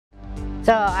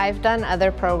So I've done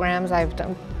other programs.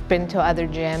 Been to other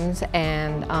gyms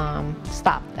and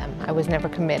stopped them. I was never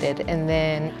committed. And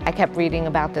then I kept reading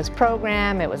about this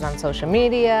program. It was on social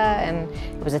media and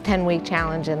it was a 10-week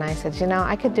challenge, and I said, you know,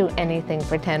 I could do anything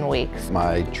for 10 weeks.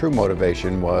 My true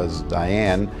motivation was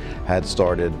Diane had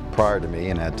started prior to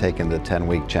me and had taken the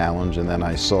 10-week challenge, and then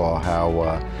I saw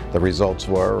how the results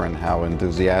were and how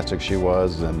enthusiastic she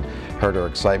was, and heard her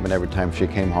excitement every time she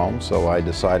came home. So I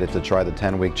decided to try the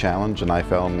 10-week challenge, and I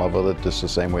fell in love with it just the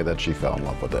same way that she fell in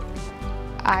love with it.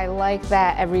 I like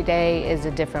that every day is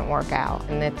a different workout,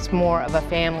 and it's more of a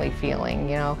family feeling,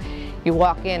 you know. You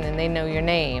walk in and they know your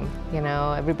name, you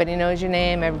know, everybody knows your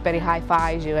name, everybody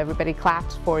high-fives you, everybody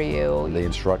claps for you. The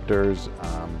instructors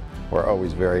were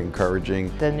always very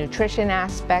encouraging. The nutrition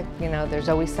aspect, you know, there's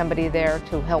always somebody there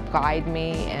to help guide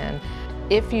me, and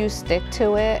if you stick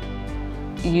to it,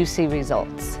 you see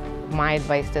results. My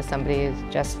advice to somebody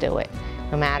is just do it.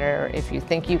 No matter if you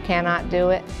think you cannot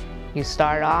do it, you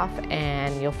start off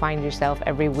and you'll find yourself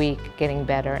every week getting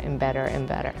better and better and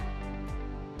better.